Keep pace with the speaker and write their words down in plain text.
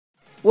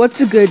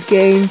What's a good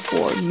game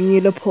for me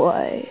to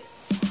play?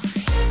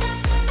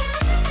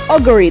 I'll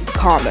go read the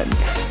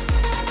comments.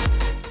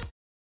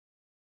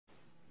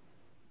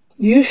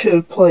 You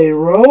should play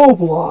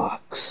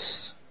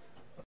Roblox.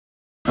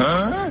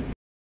 Huh?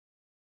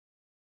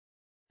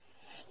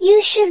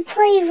 You should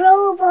play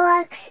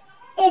Roblox.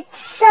 It's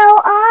so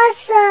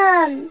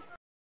awesome!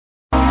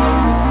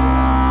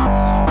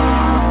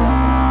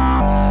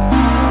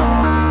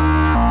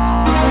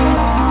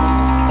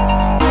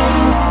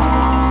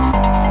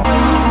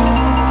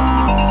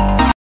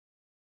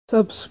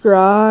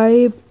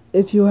 Subscribe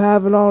if you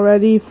haven't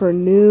already for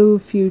new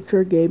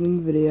future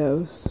gaming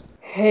videos.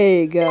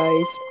 Hey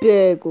guys,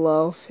 Big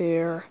Loaf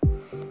here.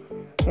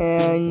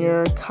 And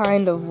you're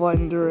kind of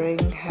wondering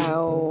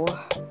how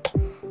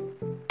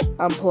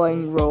I'm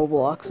playing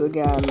Roblox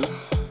again.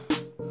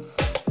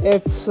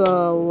 It's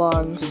a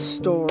long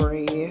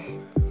story,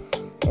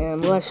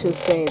 and let's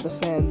just say the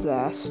fans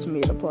asked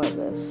me to play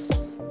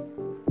this.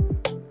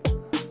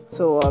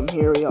 So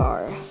here we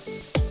are.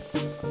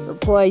 We're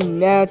playing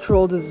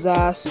natural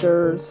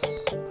disasters.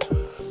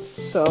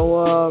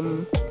 So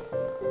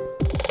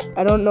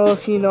I don't know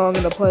if you know I'm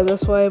gonna play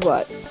this way,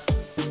 but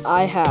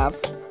I have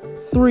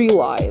 3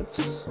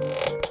 lives.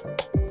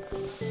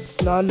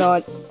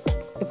 Not.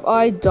 If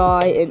I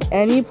die in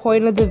any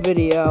point of the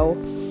video,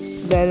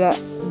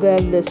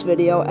 then this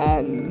video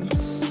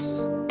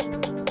ends.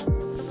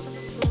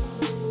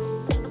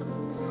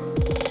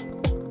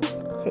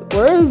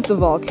 Where is the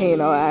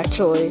volcano,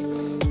 actually?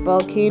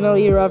 Volcano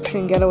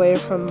eruption, get away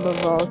from the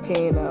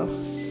volcano.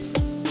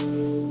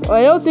 Well,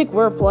 I don't think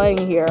we're playing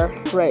here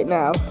right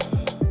now.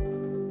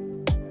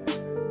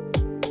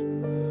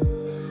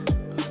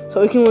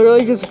 So we can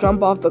literally just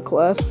jump off the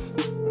cliff.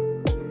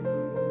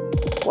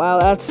 Wow,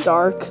 that's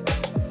dark.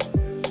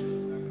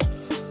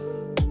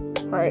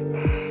 Alright.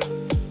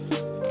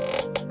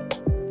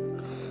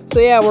 So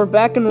yeah, we're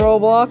back in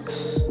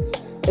Roblox.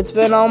 It's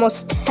been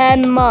almost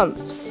 10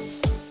 months.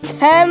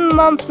 10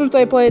 months since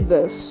I played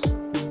this.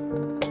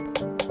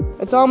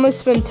 It's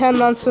almost been 10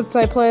 months since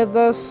I played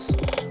this.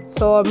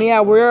 So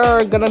yeah,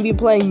 we're gonna be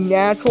playing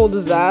natural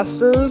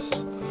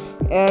disasters.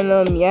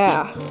 And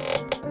yeah.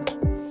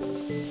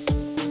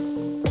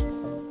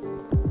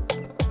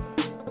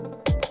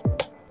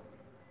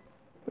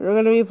 We're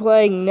gonna be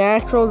playing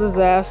natural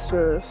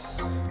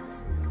disasters.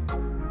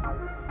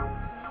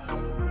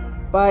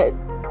 But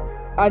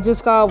I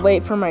just gotta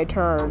wait for my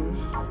turn.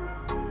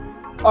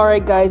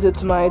 Alright guys,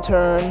 it's my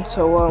turn.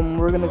 So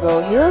we're gonna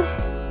go here.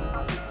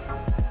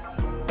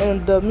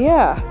 And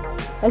yeah,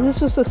 this is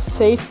just a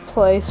safe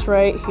place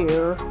right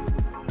here.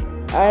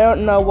 I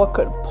don't know what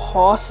could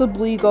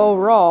possibly go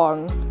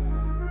wrong.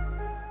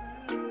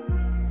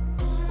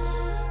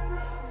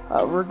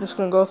 We're just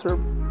gonna go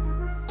through.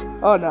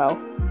 Oh no,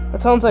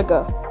 it sounds like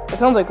wind. It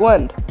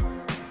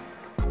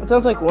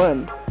sounds like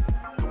wind.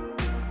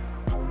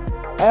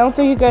 I don't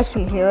think you guys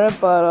can hear it,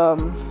 but I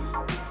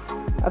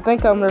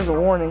think there's a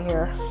warning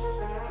here.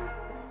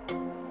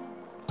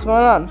 What's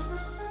going on?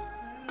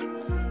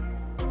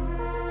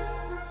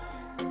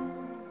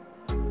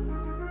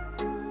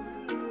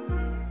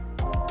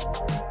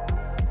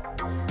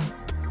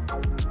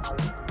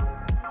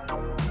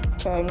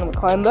 Okay, I'm gonna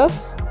climb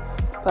this.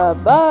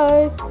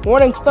 Bye-bye.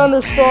 Warning,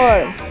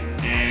 thunderstorm.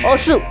 Oh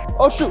shoot,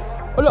 oh shoot.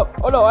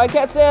 Oh no, I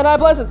can't stay in high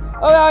places.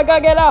 Oh no, I gotta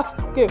get off.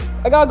 Okay,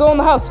 I gotta go in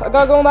the house. No, I'm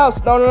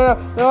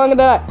gonna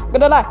die.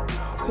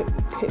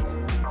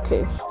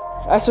 Okay.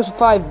 I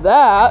survived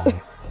that.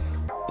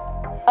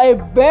 I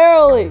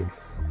barely.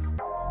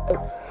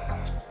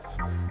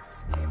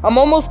 I'm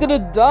almost gonna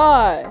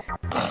die.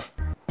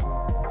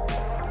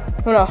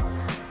 Oh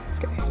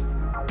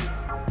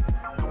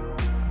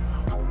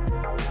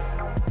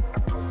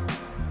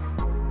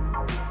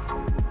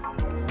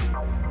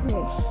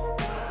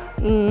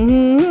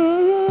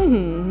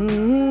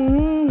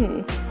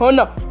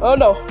no. Oh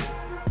no.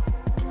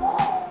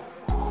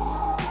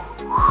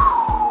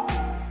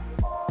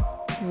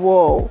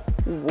 Whoa.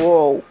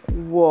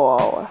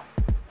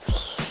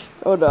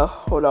 Oh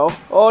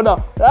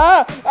no.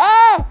 Ah!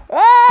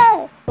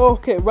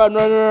 Okay, run.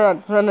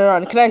 Can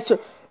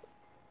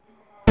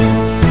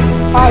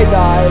I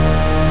died.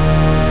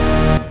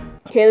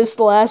 Okay, this is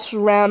the last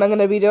round I'm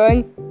gonna be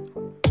doing.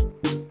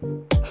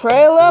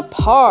 Trailer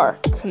park.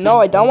 No,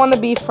 I don't want to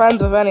be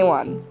friends with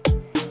anyone.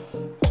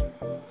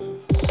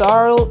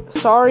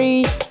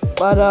 Sorry,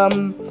 but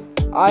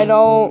I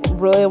don't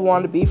really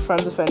want to be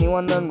friends with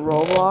anyone on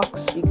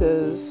Roblox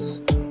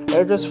because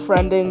they're just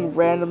friending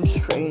random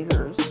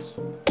strangers.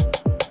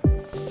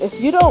 If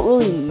you don't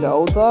really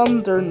know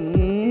them, they're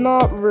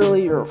not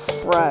really your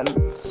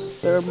friends.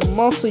 They're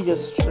mostly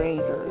just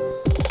strangers.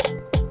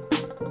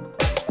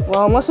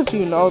 Well, unless if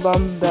you know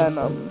them, then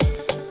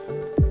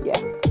yeah.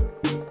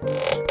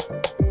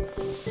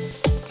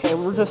 Okay,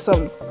 we're just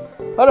oh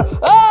no.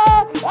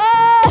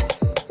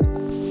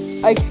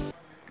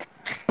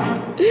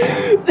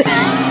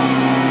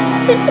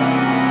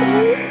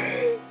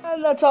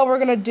 And that's all we're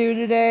gonna do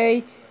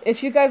today.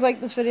 If you guys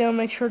like this video,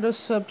 make sure to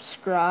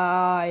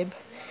subscribe.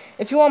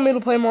 If you want me to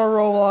play more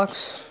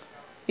Roblox,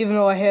 even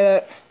though I hate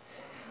it.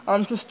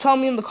 Just tell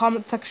me in the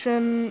comment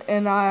section,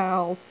 and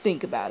I'll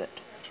think about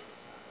it.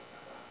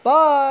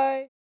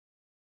 Bye!